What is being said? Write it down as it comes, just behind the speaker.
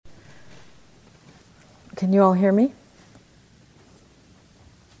Can you all hear me?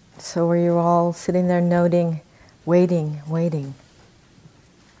 So are you all sitting there noting, waiting?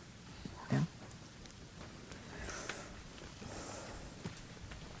 Yeah.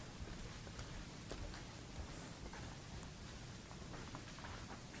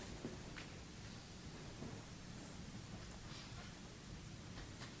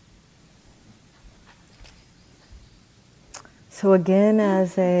 So again,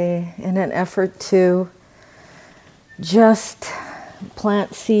 in an effort to just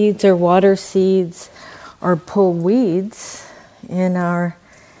plant seeds or water seeds or pull weeds in our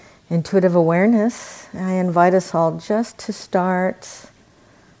intuitive awareness, I invite us all just to start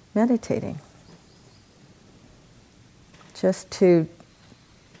meditating. Just to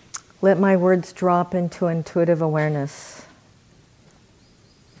let my words drop into intuitive awareness.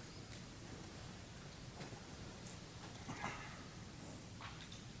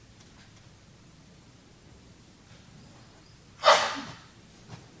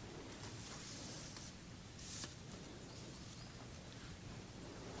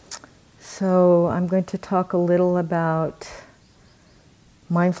 So I'm going to talk a little about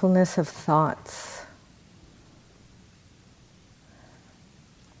mindfulness of thoughts.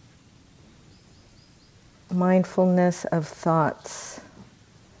 Mindfulness of thoughts.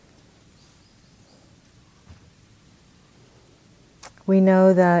 We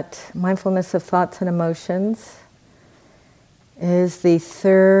know that mindfulness of thoughts and emotions is the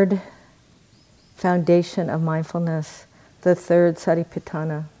third foundation of mindfulness, the third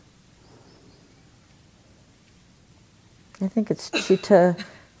satipatthana. I think it's Chitta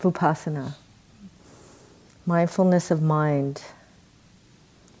Vipassana, mindfulness of mind.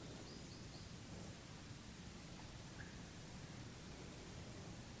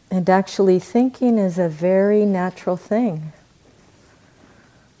 And actually, thinking is a very natural thing.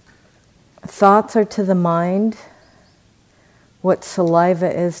 Thoughts are to the mind what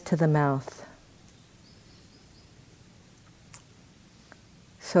saliva is to the mouth.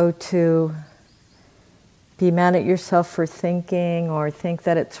 So to be mad at yourself for thinking or think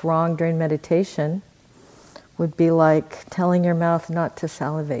that it's wrong during meditation would be like telling your mouth not to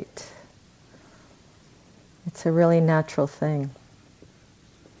salivate. It's a really natural thing.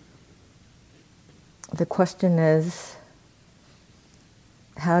 The question is,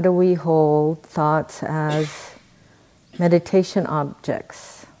 how do we hold thoughts as meditation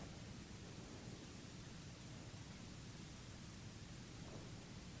objects?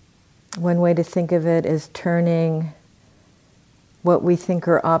 One way to think of it is turning what we think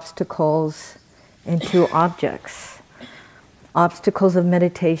are obstacles into objects. Obstacles of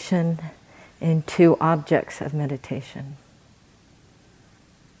meditation into objects of meditation.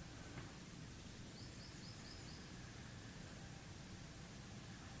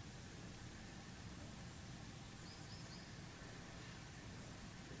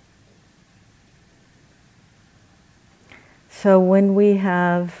 So when we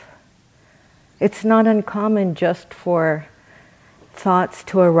have, it's not uncommon just for thoughts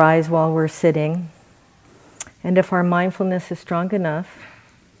to arise while we're sitting. And if our mindfulness is strong enough,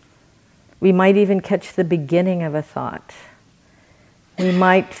 we might even catch the beginning of a thought. We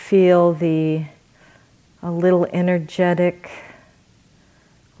might feel a little energetic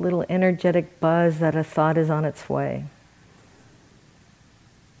buzz that a thought is on its way.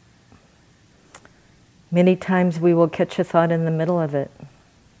 Many times we will catch a thought in the middle of it.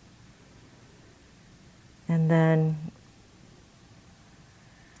 And then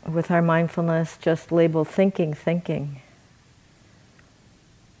with our mindfulness, just label thinking.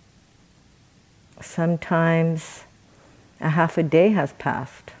 Sometimes a half a day has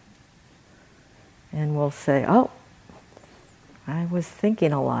passed. And we'll say, oh, I was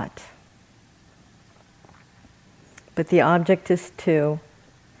thinking a lot. But the object is to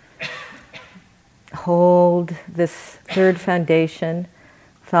hold this third foundation,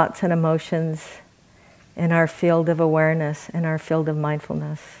 thoughts and emotions, in our field of awareness, in our field of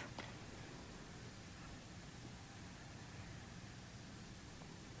mindfulness.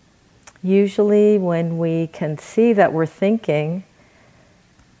 Usually when we can see that we're thinking,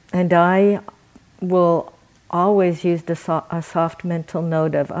 and I will always use a soft mental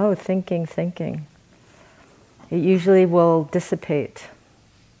note of, oh, thinking. It usually will dissipate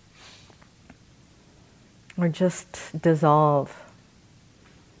or just dissolve.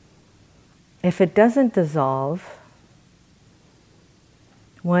 If it doesn't dissolve,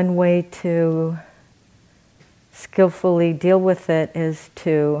 one way to skillfully deal with it is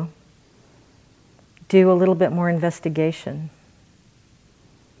to do a little bit more investigation.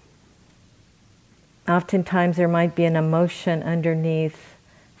 Oftentimes there might be an emotion underneath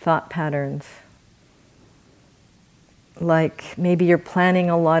thought patterns. Like maybe you're planning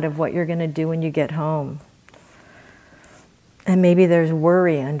a lot of what you're going to do when you get home. And maybe there's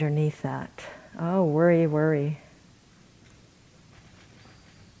worry underneath that. Oh, worry, worry.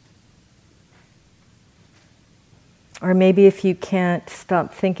 Or maybe if you can't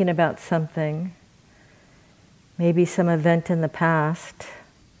stop thinking about something, maybe some event in the past,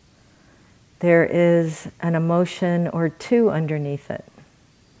 there is an emotion or two underneath it.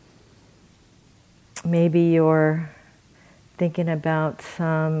 Maybe you're thinking about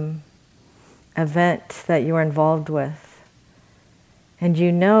some event that you're involved with, and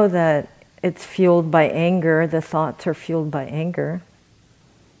you know that it's fueled by anger, the thoughts are fueled by anger,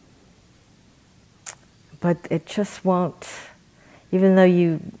 but it just won't, even though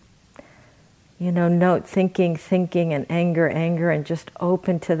you note thinking, and anger, and just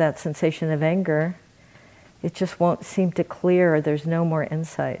open to that sensation of anger, it just won't seem to clear, or there's no more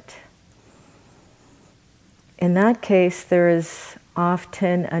insight. In that case, there is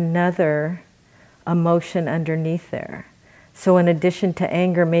often another emotion underneath there. So in addition to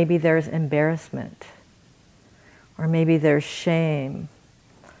anger, maybe there's embarrassment, or maybe there's shame,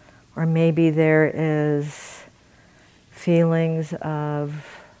 or maybe there is feelings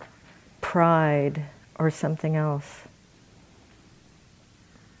of pride or something else.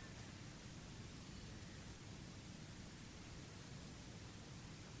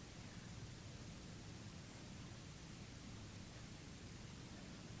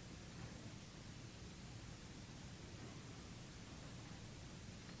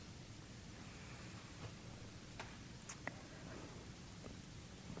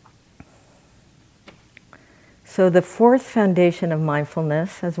 So the fourth foundation of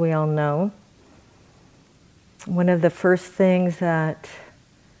mindfulness, as we all know, one of the first things that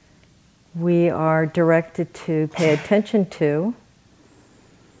we are directed to pay attention to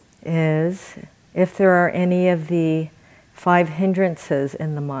is if there are any of the 5 hindrances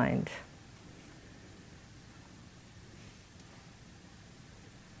in the mind.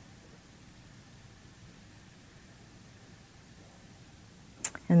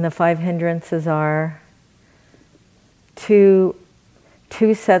 And the 5 hindrances are two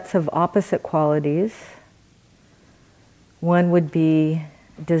sets of opposite qualities. One would be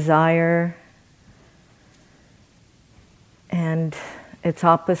desire, and its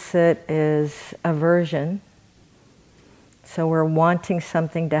opposite is aversion. So we're wanting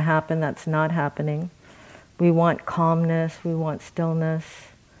something to happen that's not happening. We want calmness, we want stillness.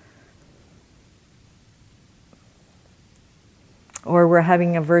 Or we're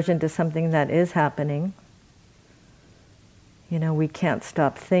having aversion to something that is happening. We can't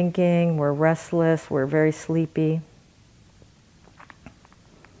stop thinking, we're restless, we're very sleepy.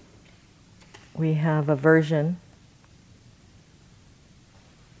 We have aversion.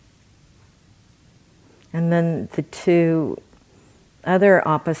 And then the two other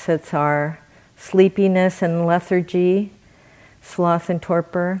opposites are sleepiness and lethargy, sloth and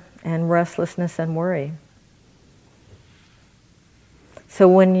torpor, and restlessness and worry. So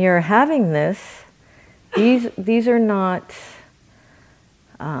when you're having this, these are not,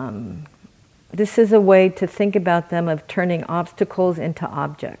 this is a way to think about them of turning obstacles into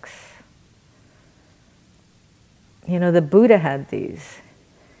objects. The Buddha had these.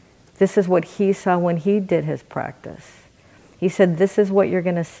 This is what he saw when he did his practice. He said, this is what you're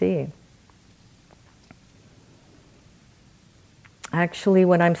going to see. Actually,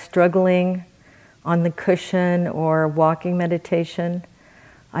 when I'm struggling on the cushion or walking meditation,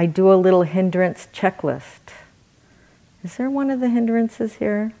 I do a little hindrance checklist. Is there one of the hindrances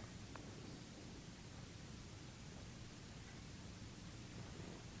here?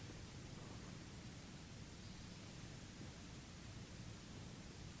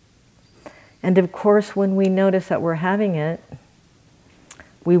 And of course, when we notice that we're having it,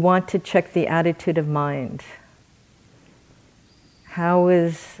 we want to check the attitude of mind.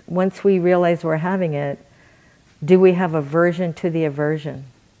 Once we realize we're having it, do we have aversion to the aversion?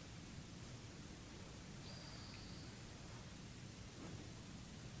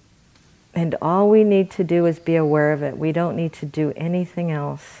 And all we need to do is be aware of it. We don't need to do anything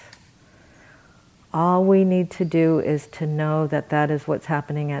else. All we need to do is to know that that is what's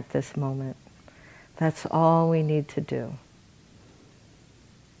happening at this moment. That's all we need to do.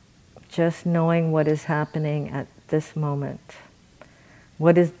 Just knowing what is happening at this moment.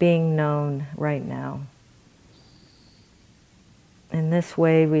 What is being known right now. In this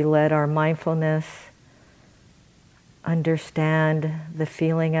way, we let our mindfulness understand the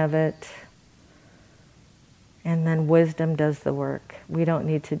feeling of it, and then wisdom does the work. We don't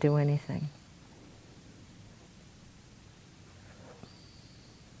need to do anything.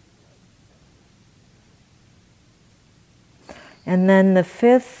 And then the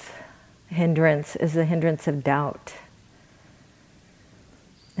fifth hindrance is the hindrance of doubt.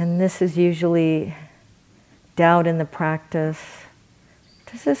 And this is usually doubt in the practice.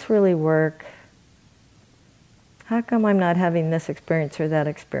 Does this really work? How come I'm not having this experience or that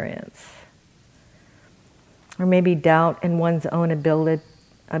experience? Or maybe doubt in one's own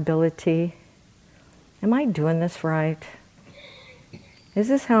ability. Am I doing this right? Is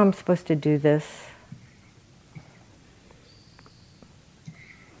this how I'm supposed to do this?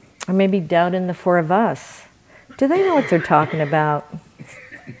 Or maybe doubt in the four of us. Do they know what they're talking about?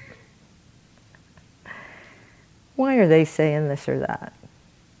 Why are they saying this or that?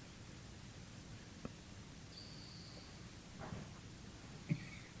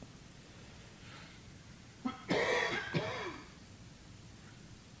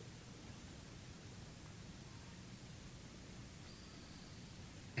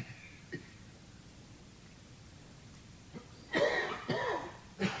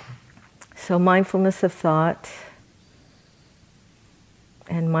 So mindfulness of thought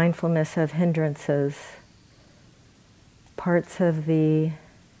and mindfulness of hindrances, parts of the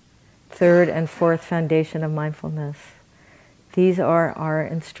third and fourth foundation of mindfulness. These are our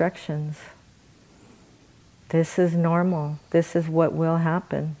instructions. This is normal. This is what will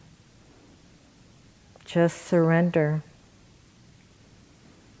happen. Just surrender.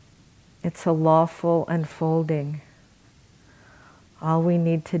 It's a lawful unfolding. All we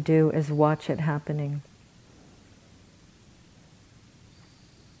need to do is watch it happening.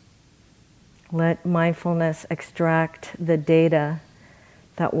 Let mindfulness extract the data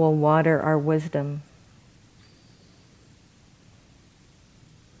that will water our wisdom.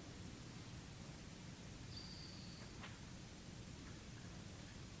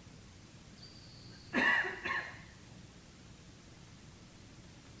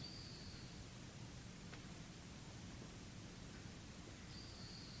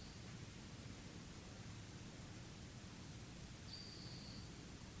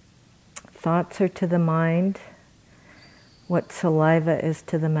 Thoughts are to the mind what saliva is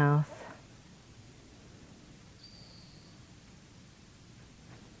to the mouth.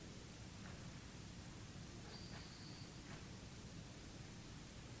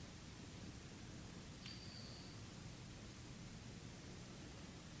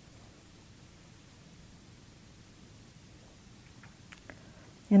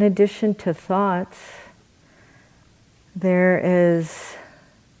 In addition to thoughts, there is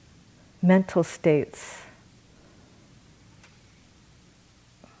mental states.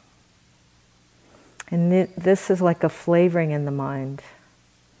 And this is like a flavoring in the mind.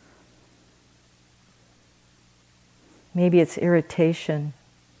 Maybe it's irritation.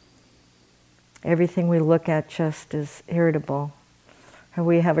 Everything we look at just is irritable. Or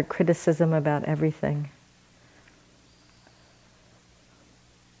we have a criticism about everything.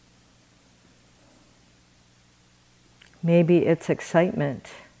 Maybe it's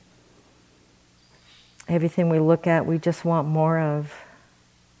excitement. Everything we look at, we just want more of.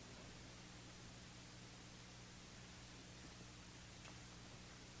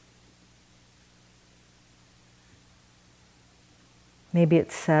 Maybe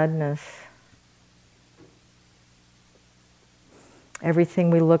it's sadness. Everything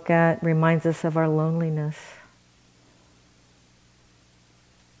we look at reminds us of our loneliness.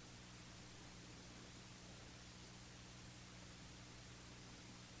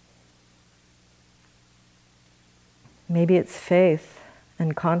 Maybe it's faith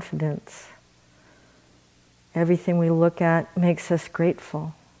and confidence. Everything we look at makes us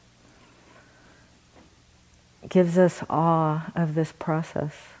grateful, gives us awe of this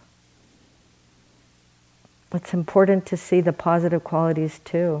process. It's important to see the positive qualities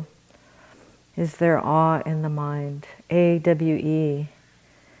too. Is there awe in the mind? AWE,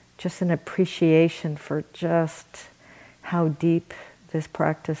 just an appreciation for just how deep this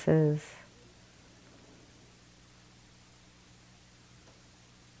practice is.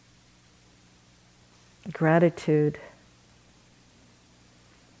 Gratitude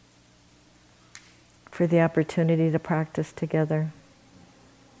for the opportunity to practice together.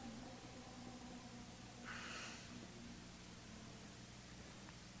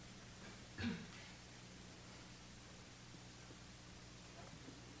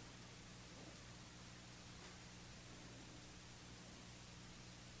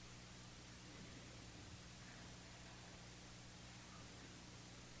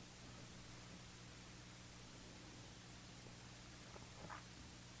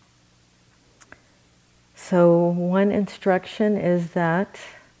 So one instruction is that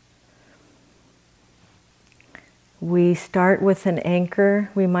we start with an anchor.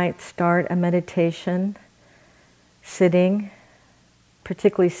 We might start a meditation sitting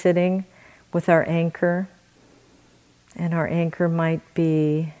particularly sitting with our anchor. And our anchor might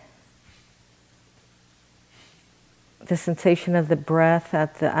be the sensation of the breath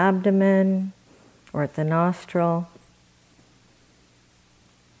at the abdomen or at the nostril,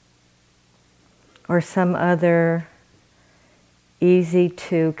 or some other easy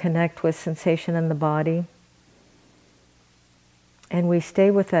to connect with sensation in the body. And we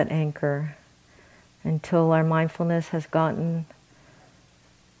stay with that anchor until our mindfulness has gotten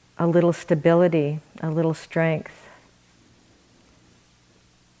a little stability, a little strength.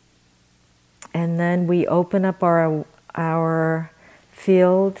 And then we open up our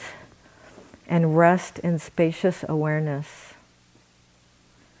field and rest in spacious awareness.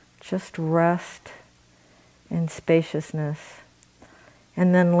 Just rest in spaciousness.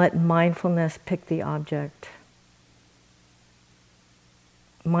 And then let mindfulness pick the object.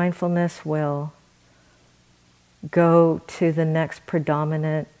 Mindfulness will go to the next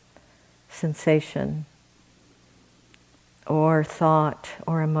predominant sensation or thought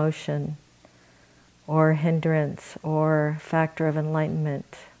or emotion or hindrance or factor of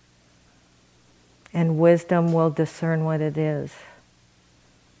enlightenment. And wisdom will discern what it is.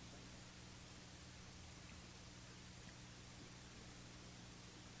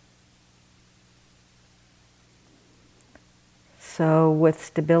 So with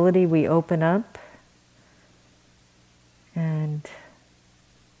stability we open up and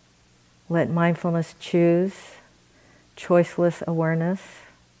let mindfulness choose, choiceless awareness.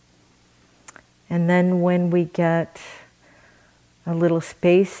 And then when we get a little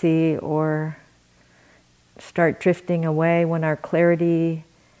spacey or start drifting away, when our clarity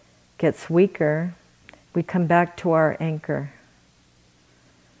gets weaker, we come back to our anchor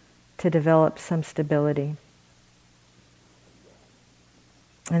to develop some stability.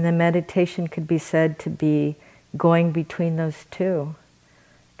 And the meditation could be said to be going between those two,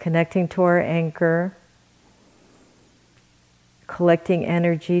 connecting to our anchor, collecting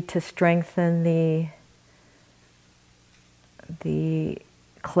energy to strengthen the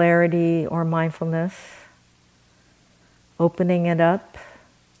clarity or mindfulness, opening it up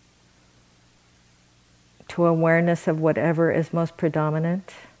to awareness of whatever is most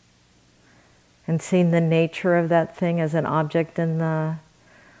predominant, and seeing the nature of that thing as an object in the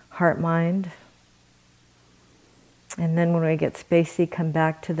heart-mind. And then when we get spacey, come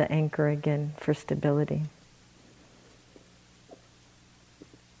back to the anchor again for stability.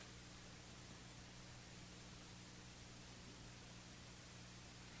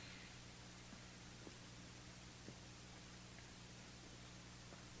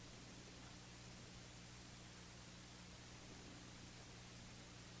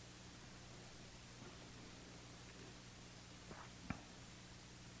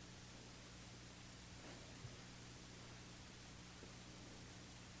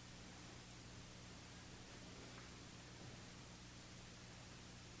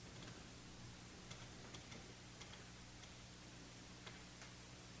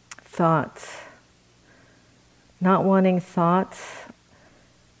 Thoughts. Not wanting thoughts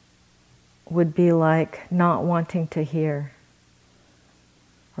would be like not wanting to hear,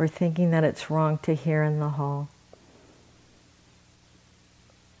 or thinking that it's wrong to hear in the hall.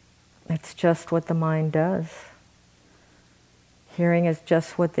 It's just what the mind does. Hearing is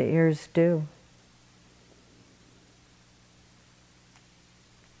just what the ears do.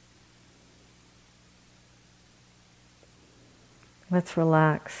 Let's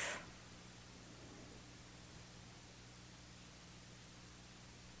relax.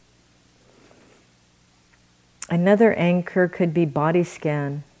 Another anchor could be body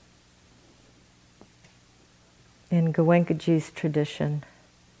scan in Goenkaji's tradition.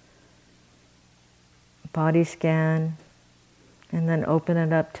 Body scan, and then open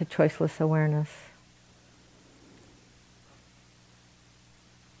it up to choiceless awareness.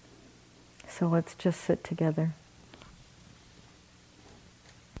 So let's just sit together.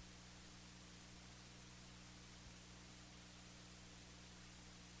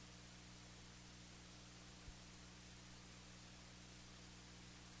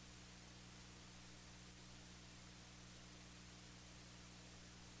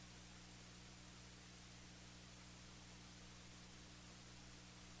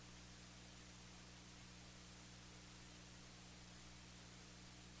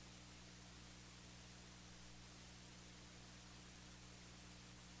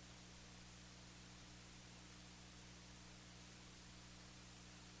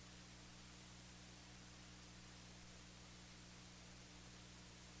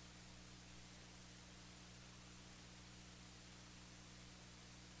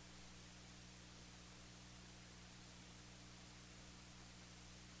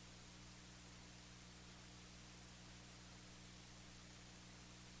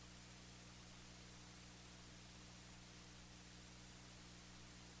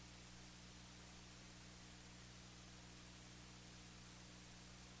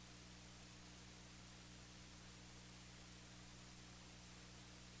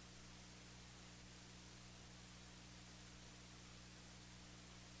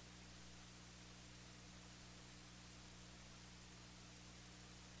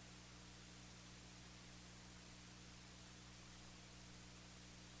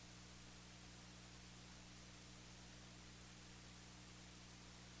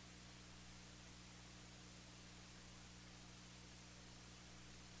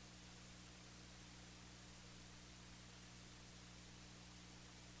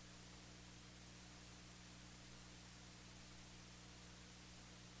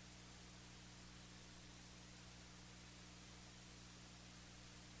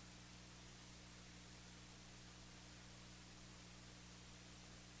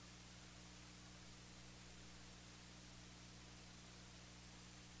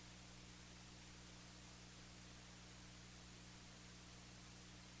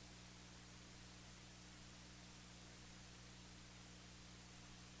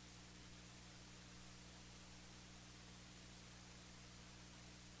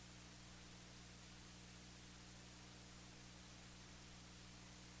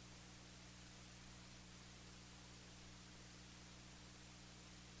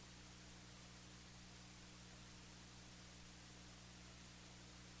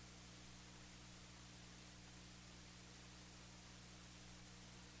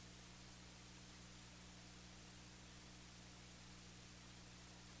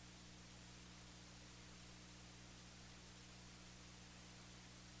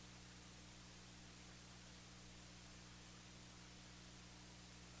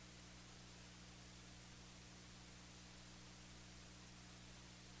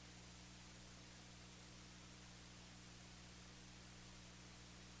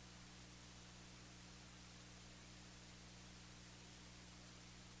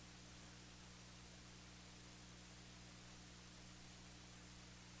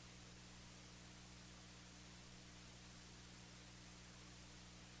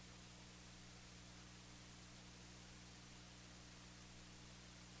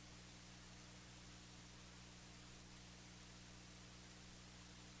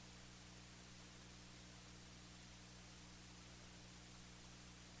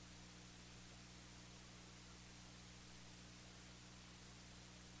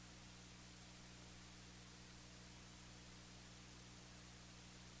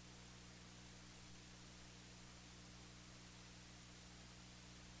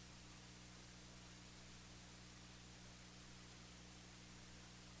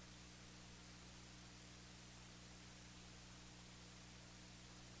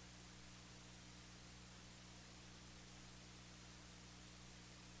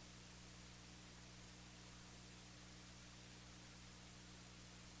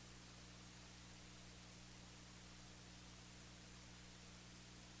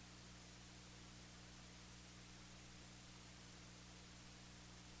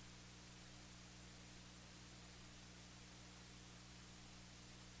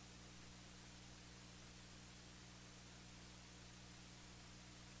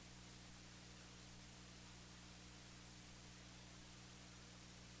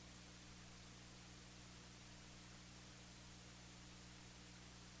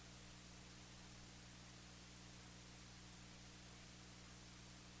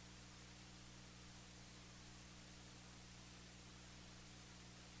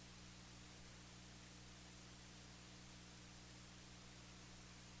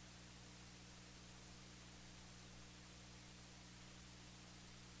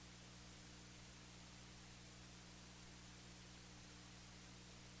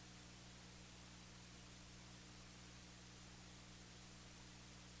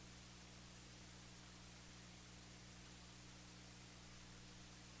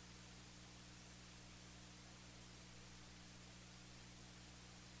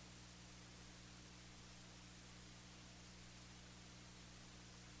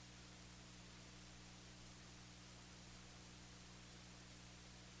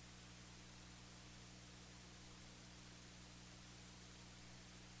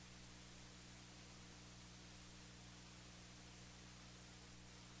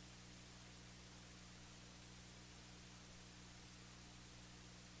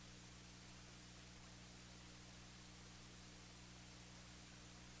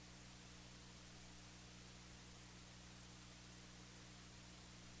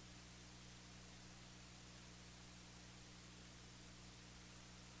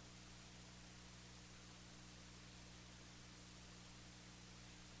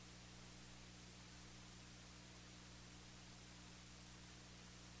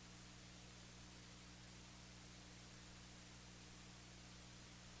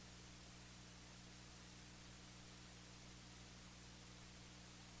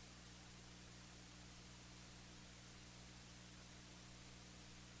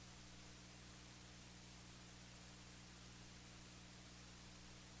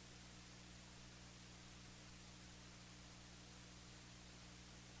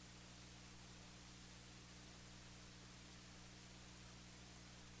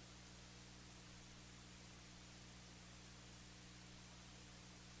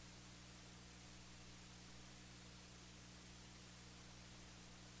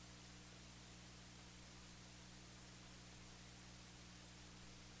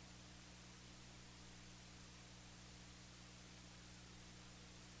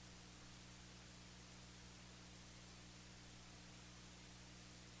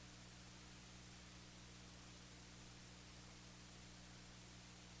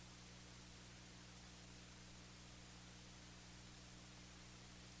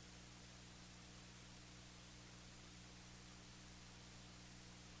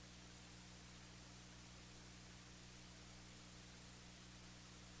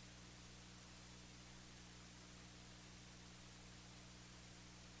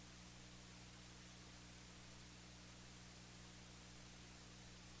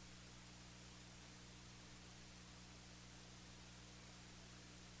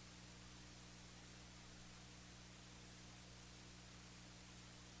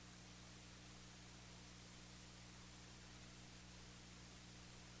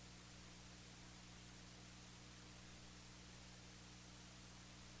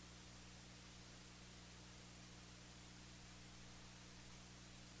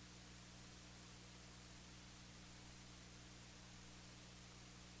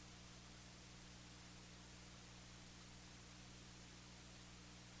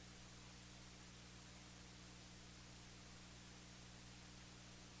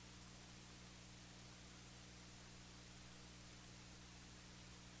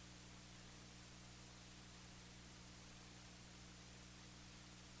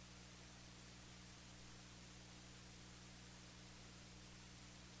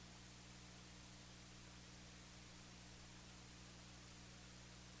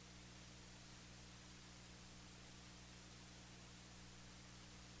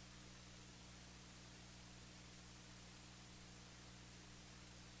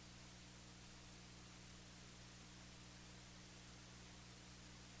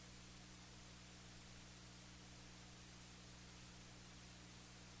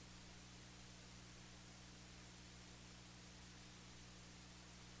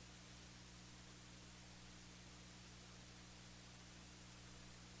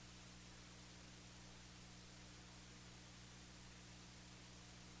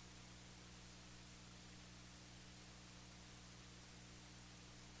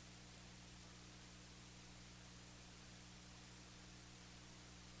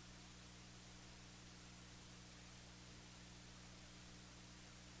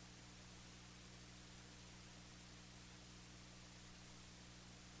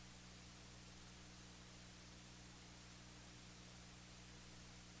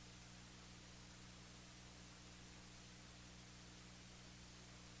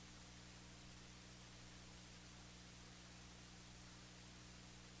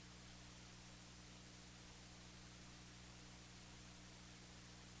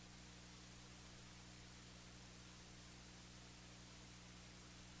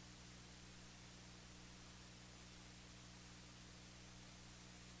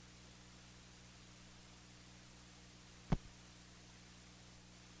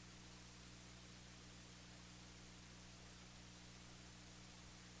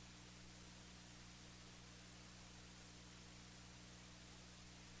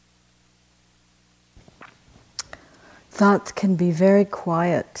 Thoughts can be very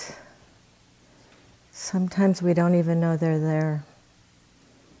quiet. Sometimes we don't even know they're there.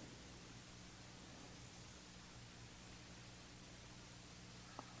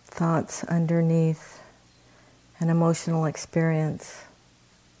 Thoughts underneath an emotional experience.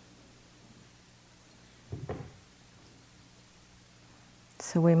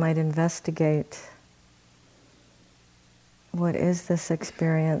 So we might investigate, what is this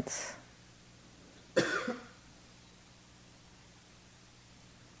experience?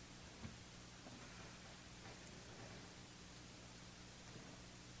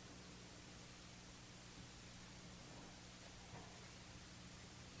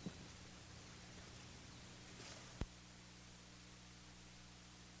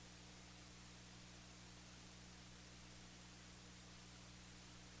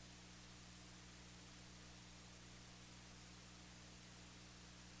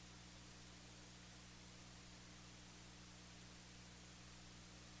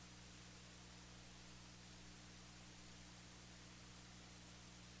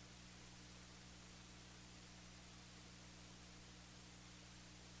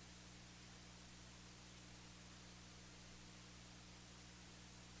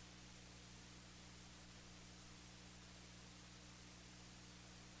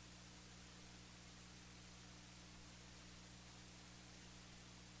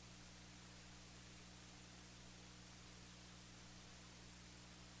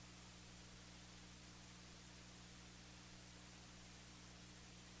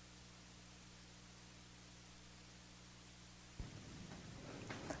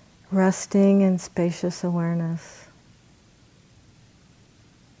 Resting in spacious awareness.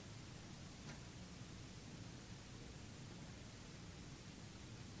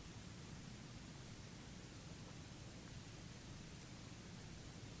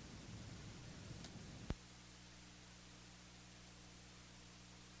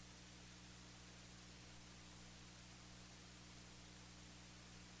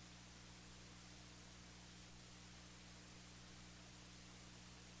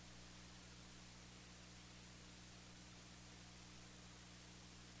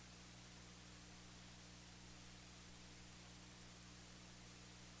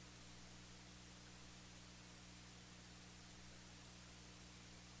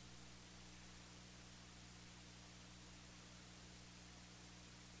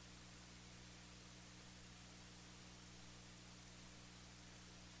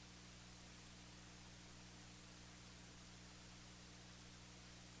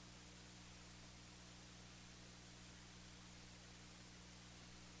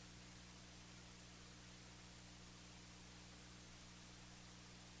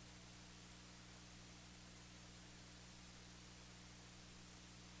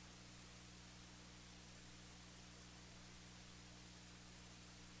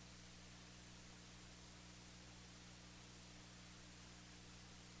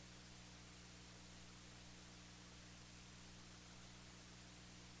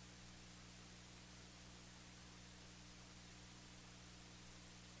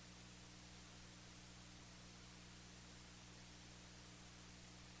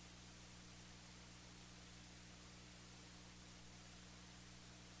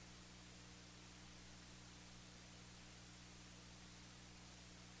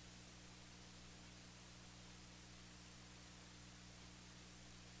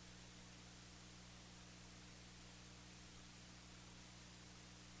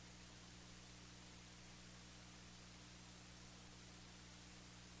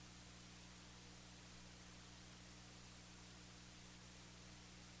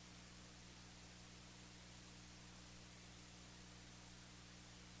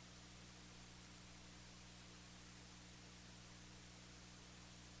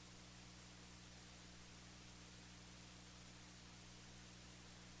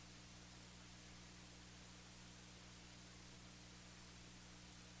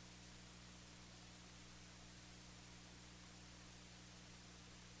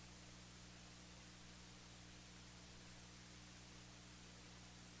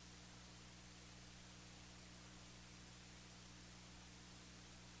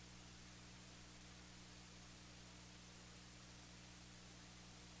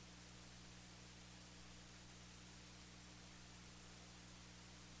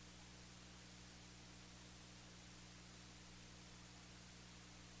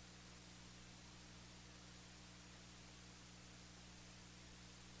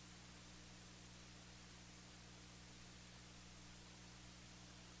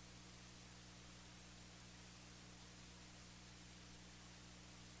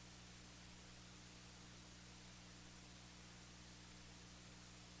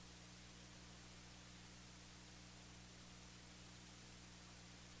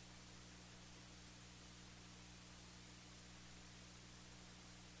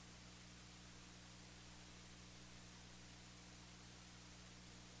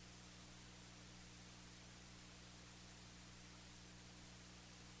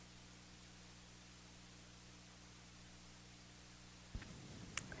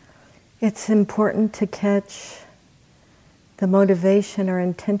 It's important to catch the motivation or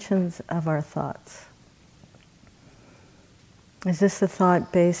intentions of our thoughts. Is this a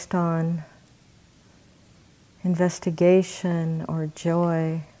thought based on investigation or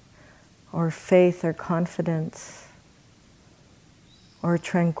joy or faith or confidence or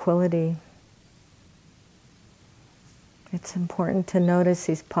tranquility? It's important to notice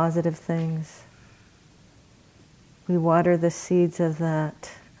these positive things. We water the seeds of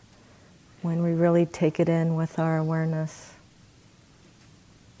that when we really take it in with our awareness.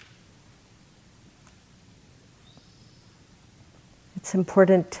 It's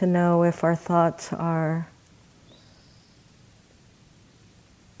important to know if our thoughts are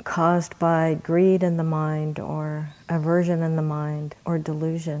caused by greed in the mind or aversion in the mind or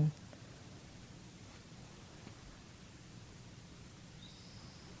delusion.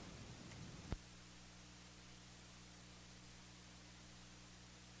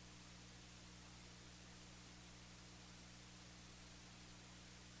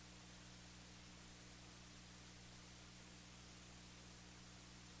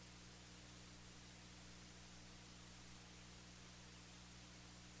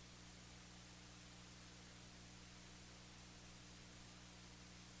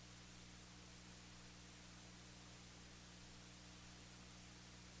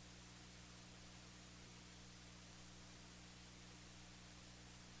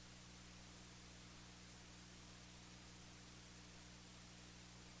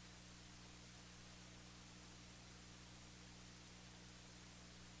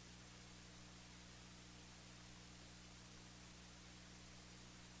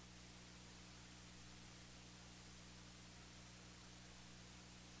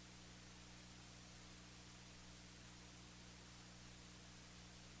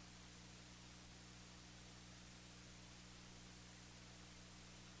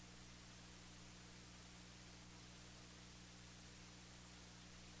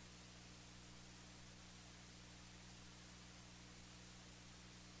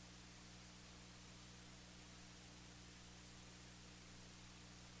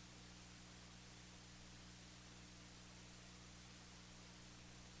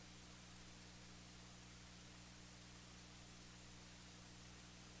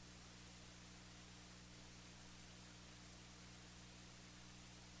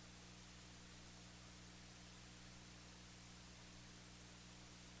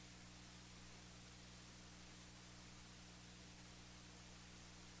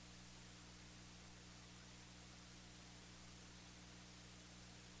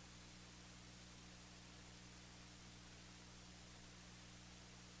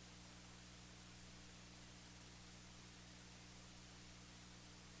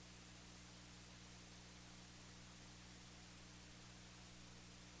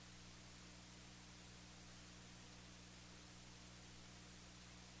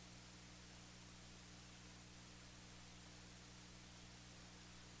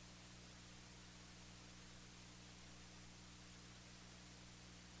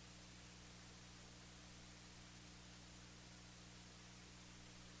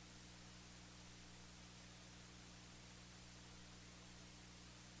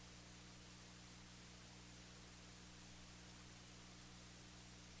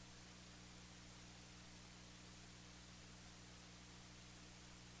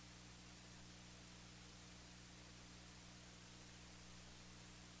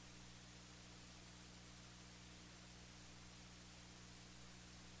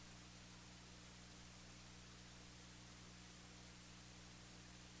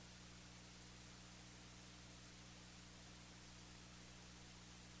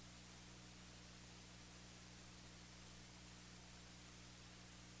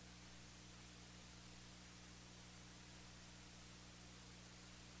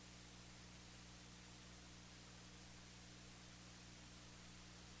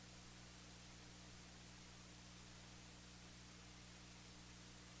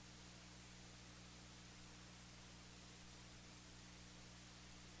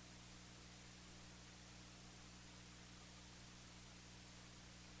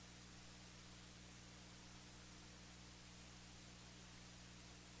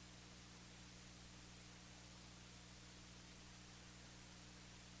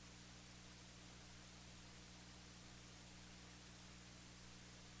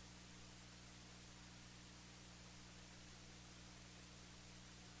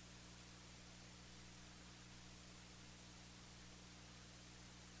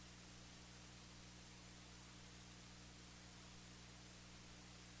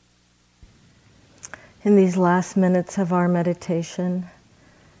 In these last minutes of our meditation,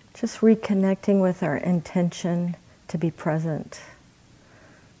 Just reconnecting with our intention to be present,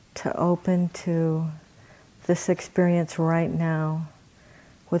 to open to this experience right now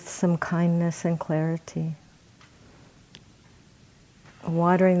with some kindness and clarity.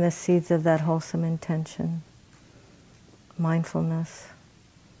 Watering the seeds of that wholesome intention, mindfulness.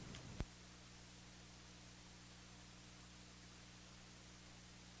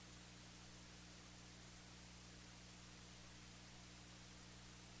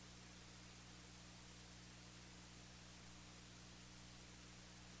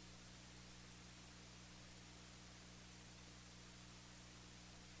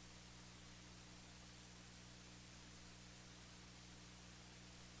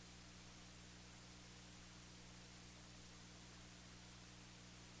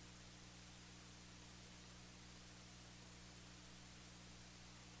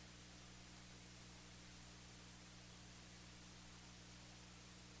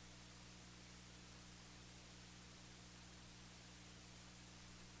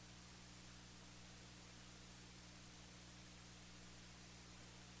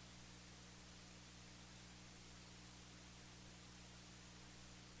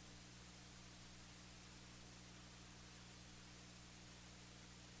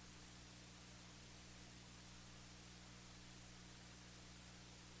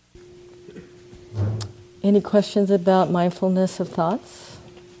 Any questions about mindfulness of thoughts?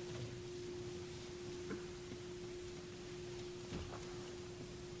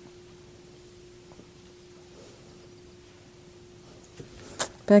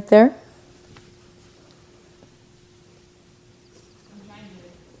 Back there? I'm trying to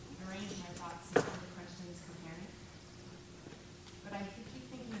arrange my thoughts so the questions coherent. But I keep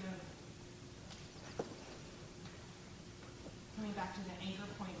thinking of coming back to the anchor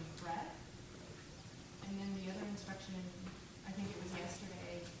point of breath. And then the other instruction, I think it was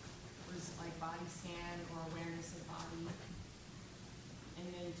yesterday, was like body scan or awareness of body. And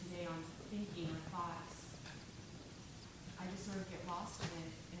then today on thinking or thoughts, I just sort of get lost in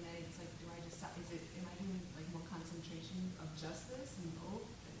it. And then it's like, do I just, am I doing like more concentration of just this and both?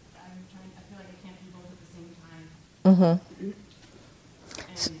 I feel like I can't do both at the same time. Mm-hmm.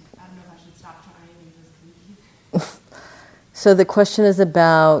 And I don't know if I should stop trying and just breathe. So the question is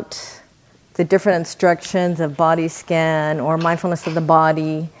about the different instructions of body scan or mindfulness of the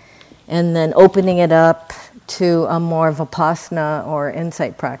body, and then opening it up to a more vipassana or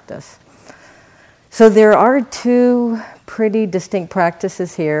insight practice. So there are two pretty distinct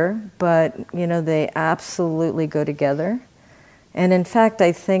practices here, but they absolutely go together. And in fact,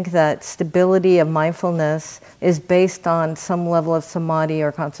 I think that stability of mindfulness is based on some level of samadhi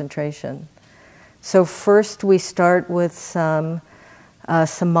or concentration. So first we start with some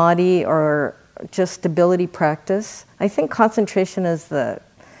samadhi or just stability practice. I think concentration is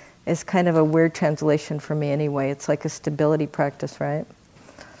kind of a weird translation for me anyway. It's like a stability practice, right?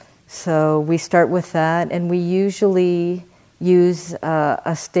 So we start with that, and we usually use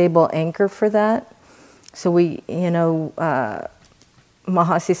a stable anchor for that. So we, Mahasi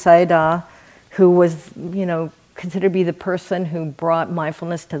Sayadaw, who was, considered to be the person who brought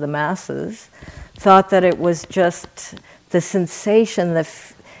mindfulness to the masses, thought that it was just the sensation,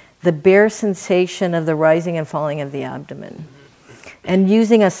 the bare sensation of the rising and falling of the abdomen. And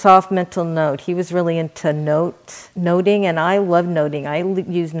using a soft mental note. He was really into noting, and I love noting. I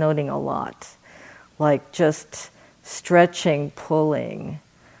use noting a lot. Like just stretching, pulling,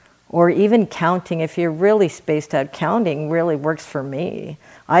 or even counting. If you're really spaced out, counting really works for me.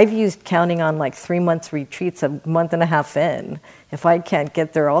 I've used counting on like 3 months retreats, a month and a half in. If I can't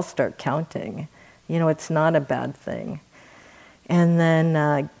get there, I'll start counting. It's not a bad thing. And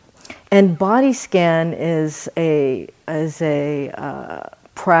then, and body scan is a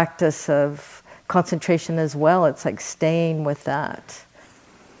practice of concentration as well. It's like staying with that,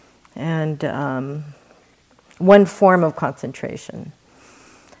 and one form of concentration.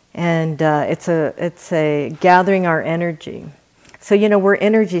 And it's a gathering our energy. So we're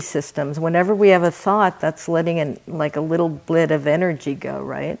energy systems. Whenever we have a thought, that's letting in like a little bit of energy go,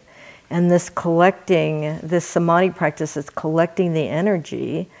 right? And this samadhi practice is collecting the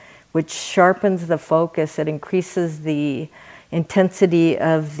energy, which sharpens the focus. It increases the intensity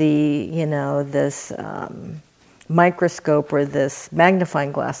of this microscope or this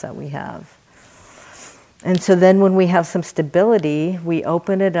magnifying glass that we have. And so then when we have some stability, we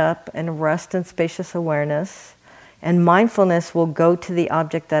open it up and rest in spacious awareness, and mindfulness will go to the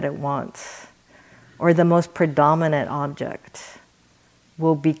object that it wants, or the most predominant object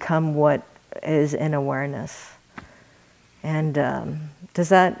will become what is in awareness. And does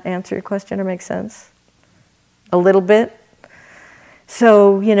that answer your question or make sense? A little bit?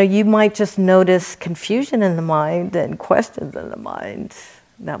 So, you might just notice confusion in the mind and questions in the mind.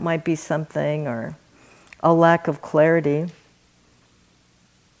 That might be something, or a lack of clarity.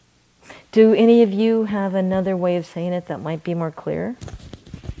 Do any of you have another way of saying it that might be more clear?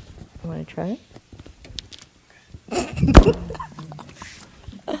 You want to try it?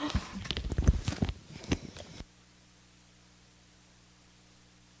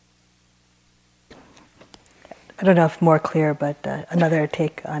 I don't know if more clear, but another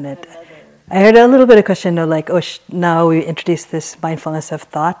take on it. I heard a little bit of question of like, now we introduce this mindfulness of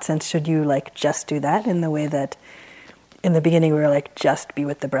thoughts, and should you like just do that in the way that in the beginning we were like, just be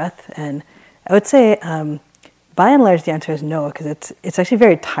with the breath? And I would say, by and large, the answer is no, because it's actually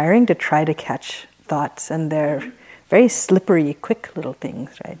very tiring to try to catch thoughts, and they're very slippery, quick little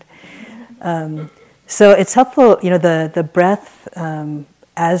things, right? So it's helpful, the breath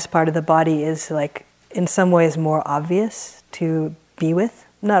as part of the body is like, in some ways more obvious to be with,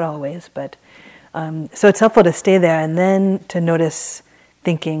 not always, but so it's helpful to stay there and then to notice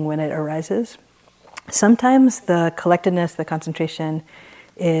thinking when it arises. Sometimes the collectedness, the concentration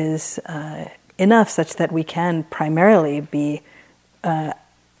is enough such that we can primarily be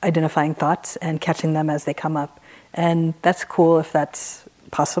identifying thoughts and catching them as they come up. And that's cool if that's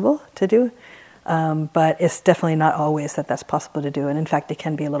possible to do. But it's definitely not always that that's possible to do. And in fact, it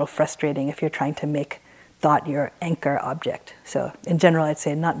can be a little frustrating if you're trying to make thought your anchor object. So in general, I'd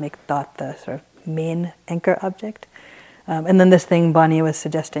say not make thought the sort of main anchor object. And then this thing Bonnie was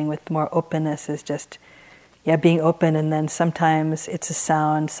suggesting with more openness is just, being open, and then sometimes it's a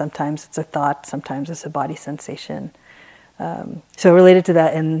sound, sometimes it's a thought, sometimes it's a body sensation. So related to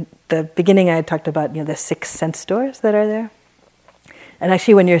that, in the beginning I had talked about the 6 sense doors that are there. And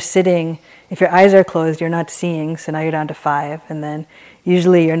actually when you're sitting, if your eyes are closed, you're not seeing, so now you're down to 5, and then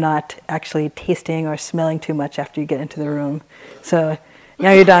usually you're not actually tasting or smelling too much after you get into the room. So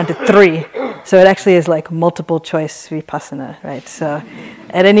now you're down to 3. So it actually is like multiple choice vipassana, right? So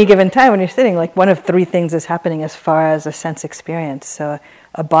at any given time when you're sitting, like one of 3 things is happening as far as a sense experience. So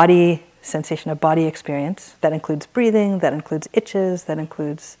a body sensation, a body experience, that includes breathing, that includes itches, that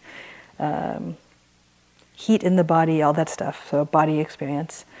includes heat in the body, all that stuff. So body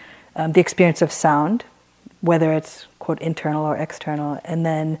experience. The experience of sound, whether it's, quote, internal or external, and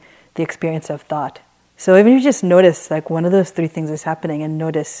then the experience of thought. So even if you just notice, like one of those 3 things is happening, and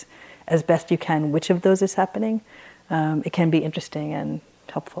notice as best you can which of those is happening, it can be interesting and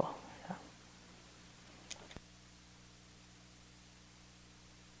helpful.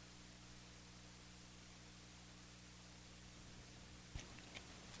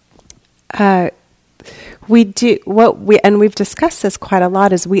 We do and we've discussed this quite a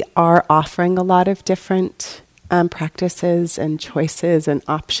lot, is we are offering a lot of different practices and choices and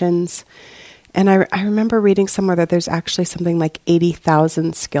options. And I remember reading somewhere that there's actually something like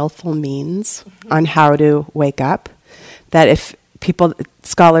 80,000 skillful means on how to wake up. That if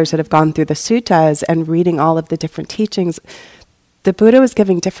scholars that have gone through the suttas and reading all of the different teachings, the Buddha was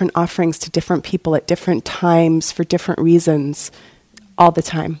giving different offerings to different people at different times for different reasons all the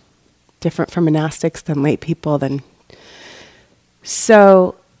time. Different for monastics than lay people.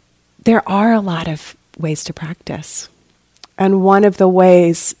 So there are a lot of ways to practice. And one of the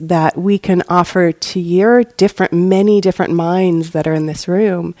ways that we can offer to your many different minds that are in this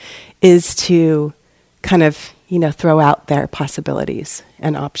room is to kind of, throw out their possibilities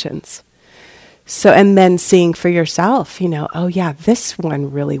and options. So, and then seeing for yourself, oh yeah, this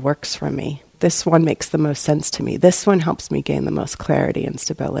one really works for me. This one makes the most sense to me. This one helps me gain the most clarity and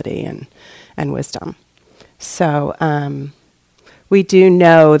stability and wisdom. So we do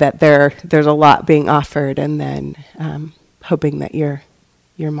know that there's a lot being offered, and then hoping that your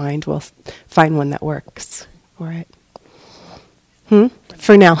mind will find one that works for it.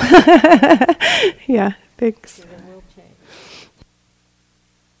 For now. Yeah, thanks.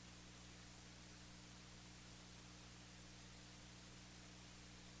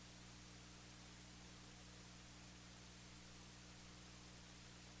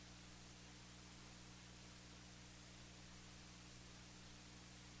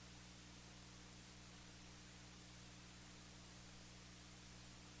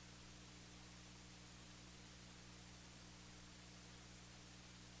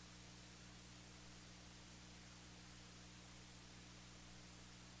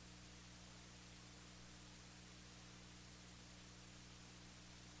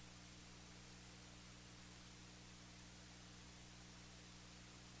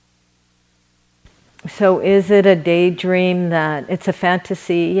 So is it a daydream that it's a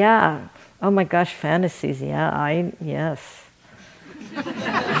fantasy? Yeah. Oh my gosh, fantasies. Yeah, yes.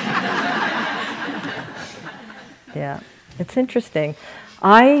 Yeah. It's interesting.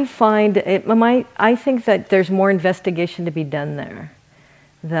 I find I think that there's more investigation to be done there.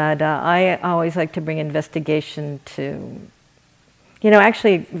 That I always like to bring investigation to.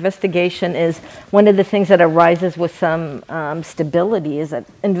 Actually, investigation is one of the things that arises with some stability. Is that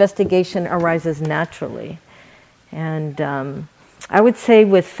investigation arises naturally, and I would say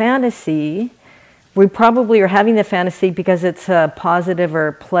with fantasy, we probably are having the fantasy because it's a positive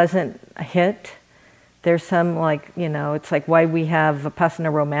or pleasant hit. There's some it's like why we have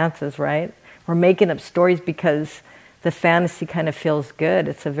Vipassana romances, right? We're making up stories because the fantasy kind of feels good.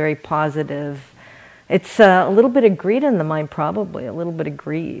 It's a very positive, it's a little bit of greed in the mind probably, a little bit of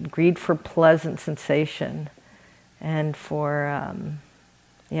greed for pleasant sensation. And for,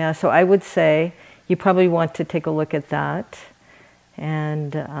 so I would say you probably want to take a look at that.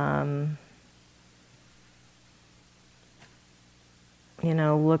 And,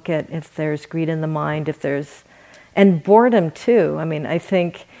 look at if there's greed in the mind, and boredom too. I mean, I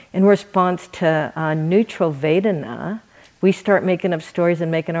think in response to neutral Vedana, we start making up stories and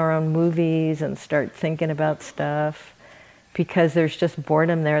making our own movies and start thinking about stuff because there's just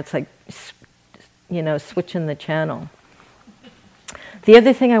boredom there. It's like, switching the channel. The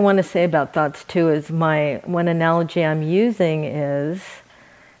other thing I want to say about thoughts too is one analogy I'm using is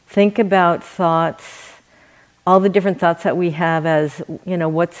think about thoughts, all the different thoughts that we have as,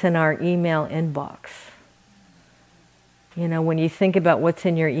 what's in our email inbox. When you think about what's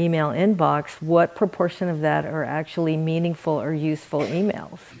in your email inbox, what proportion of that are actually meaningful or useful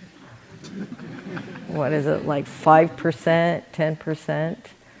emails? What is it, like 5%, 10%?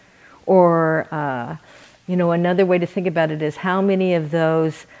 Or, another way to think about it is how many of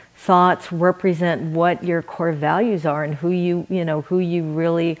those thoughts represent what your core values are and who you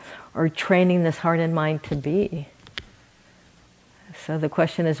really are training this heart and mind to be. So the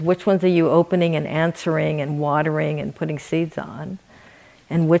question is, which ones are you opening and answering and watering and putting seeds on?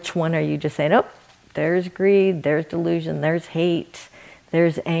 And which one are you just saying, oh, there's greed, there's delusion, there's hate,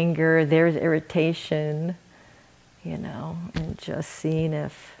 there's anger, there's irritation, and just seeing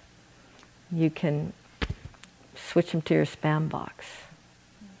if you can switch them to your spam box.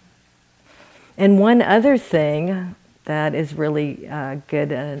 And one other thing that is really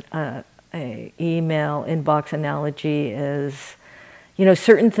good, a email inbox analogy is,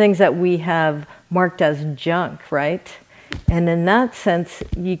 certain things that we have marked as junk, right? And in that sense,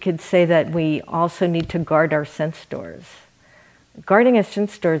 you could say that we also need to guard our sense doors. Guarding our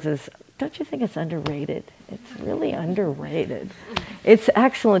sense doors is, don't you think it's underrated? It's really underrated. It's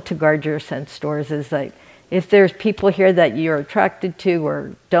excellent to guard your sense doors. Is like, if there's people here that you're attracted to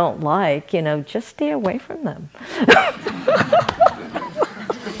or don't like, just stay away from them.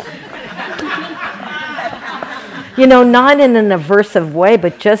 Not in an aversive way,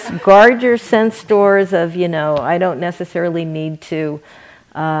 but just guard your sense doors of, I don't necessarily need to,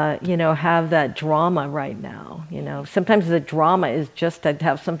 have that drama right now. Sometimes the drama is just to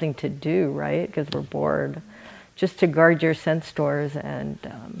have something to do, right? Because we're bored. Just to guard your sense doors and,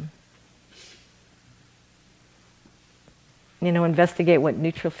 investigate what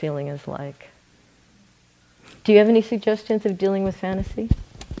neutral feeling is like. Do you have any suggestions of dealing with fantasy?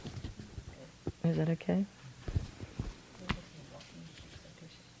 Is that okay?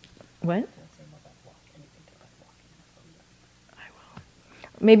 What? I will.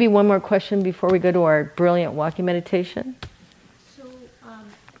 Maybe one more question before we go to our brilliant walking meditation. So,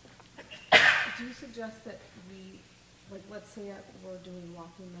 do you suggest that we, let's say we're doing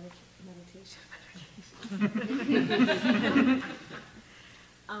walking meditation,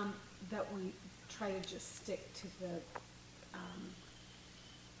 that we try to just stick to the,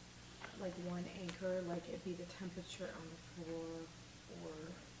 one anchor, like it be the temperature on the floor or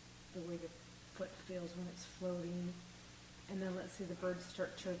the way the foot feels when it's floating, and then let's say the birds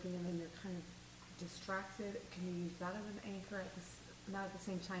start chirping and then you're kind of distracted. Can you use that as an anchor not at the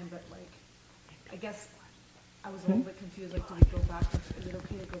same time, but I guess I was a little bit confused, do we go back, is it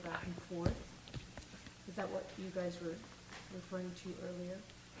okay to go back and forth? Is that what you guys were referring to earlier?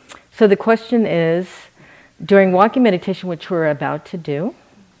 So the question is, during walking meditation, which we're about to do,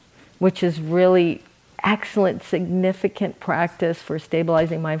 which is really excellent, significant practice for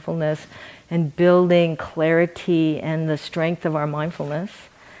stabilizing mindfulness and building clarity and the strength of our mindfulness.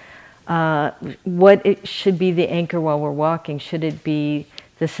 What it should be the anchor while we're walking? Should it be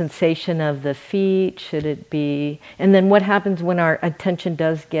the sensation of the feet? Should it be, and then what happens when our attention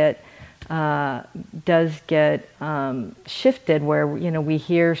does get shifted, where we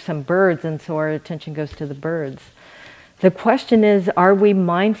hear some birds, and so our attention goes to the birds. The question is, are we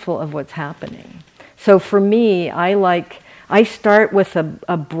mindful of what's happening? So for me, I start with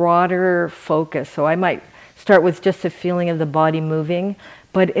a broader focus. So I might start with just the feeling of the body moving,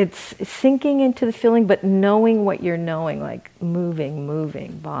 but it's sinking into the feeling, but knowing what you're knowing, like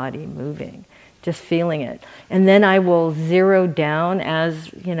moving, body moving, just feeling it. And then I will zero down as,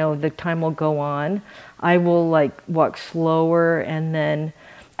 the time will go on. I will like walk slower, and then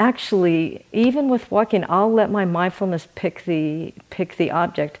actually, even with walking, I'll let my mindfulness pick the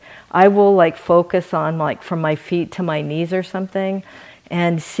object. I will like focus on like from my feet to my knees or something,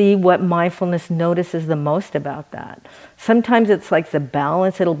 and see what mindfulness notices the most about that. Sometimes it's like the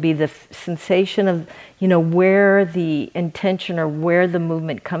balance. It'll be the sensation of, where the intention or where the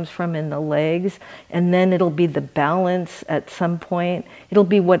movement comes from in the legs. And then it'll be the balance at some point. It'll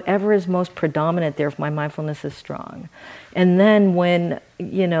be whatever is most predominant there if my mindfulness is strong. And then when,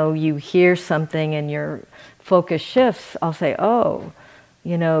 you hear something and your focus shifts, I'll say, oh,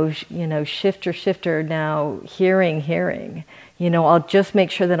 shifter, now hearing. I'll just make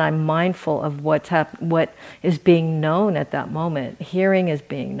sure that I'm mindful of what is being known at that moment. Hearing is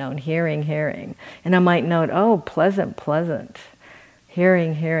being known, hearing. And I might note, oh, pleasant.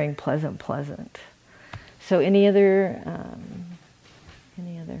 Hearing, pleasant. So any other?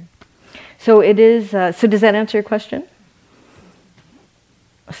 So it is, so does that answer your question?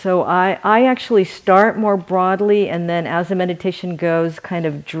 So I actually start more broadly, and then as the meditation goes, kind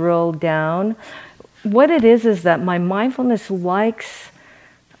of drill down. What it is that my mindfulness likes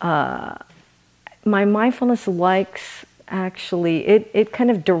actually, it kind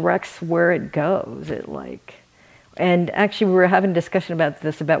of directs where it goes. And actually we were having a discussion about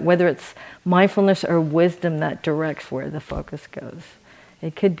this, about whether it's mindfulness or wisdom that directs where the focus goes.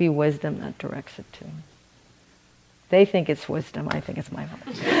 It could be wisdom that directs it too. They think it's wisdom, I think it's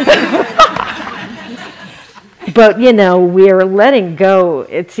mindfulness. But, we are letting go.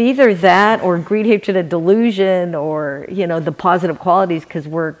 It's either that or greed, hatred, and delusion, or, the positive qualities, because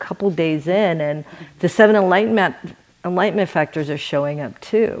we're a couple days in, and the 7 enlightenment factors are showing up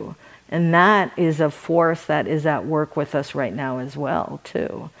too. And that is a force that is at work with us right now as well,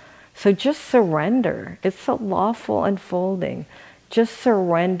 too. So just surrender. It's a lawful unfolding. Just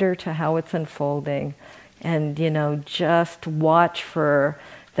surrender to how it's unfolding. And, just watch for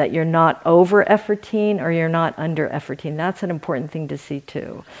that you're not over-efforting or you're not under-efforting. That's an important thing to see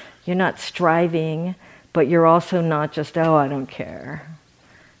too. You're not striving, but you're also not just, oh, I don't care.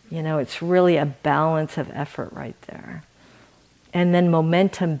 It's really a balance of effort right there. And then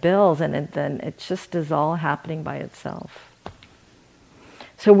momentum builds, and then it just is all happening by itself.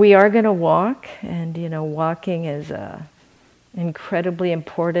 So we are going to walk, and walking is a incredibly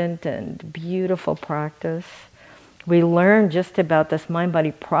important and beautiful practice. We learn just about this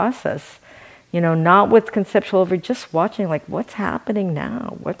mind-body process, not with conceptual over, just watching like what's happening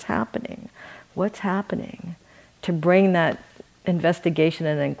now, what's happening, to bring that investigation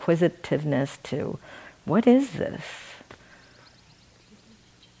and inquisitiveness to what is this?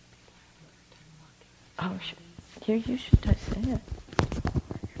 Oh, here you should say it.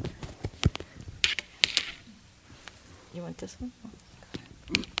 You want this one?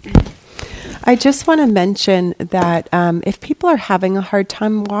 I just want to mention that if people are having a hard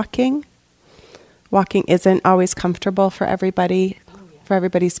time walking isn't always comfortable for everybody, for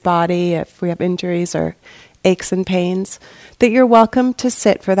everybody's body, if we have injuries or aches and pains, that you're welcome to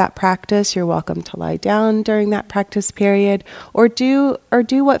sit for that practice. You're welcome to lie down during that practice period, or do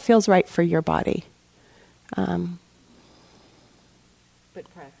what feels right for your body.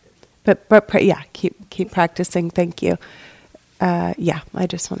 But practice. Yeah, keep practicing. Thank you. I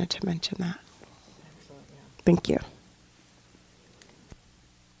just wanted to mention that. Excellent, yeah. Thank you.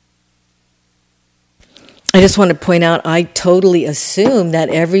 I just want to point out, I totally assume that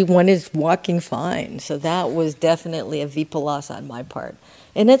everyone is walking fine. So that was definitely a vipassana on my part.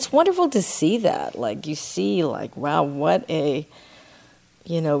 And it's wonderful to see that. Like, you see, like, wow, what a,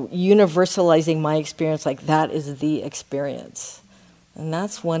 universalizing my experience, like that is the experience. And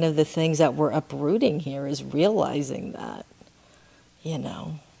that's one of the things that we're uprooting here, is realizing that,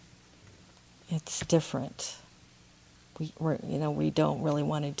 it's different. We don't really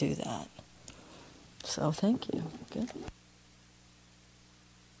want to do that. So thank you. Good.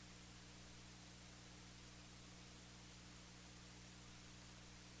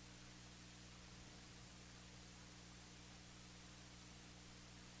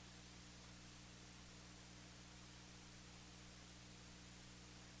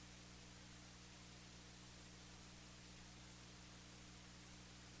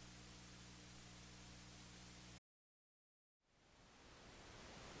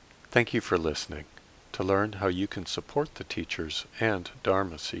 Thank you for listening. To learn how you can support the teachers and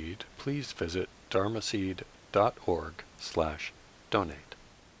Dharma Seed, please visit dharmaseed.org/donate.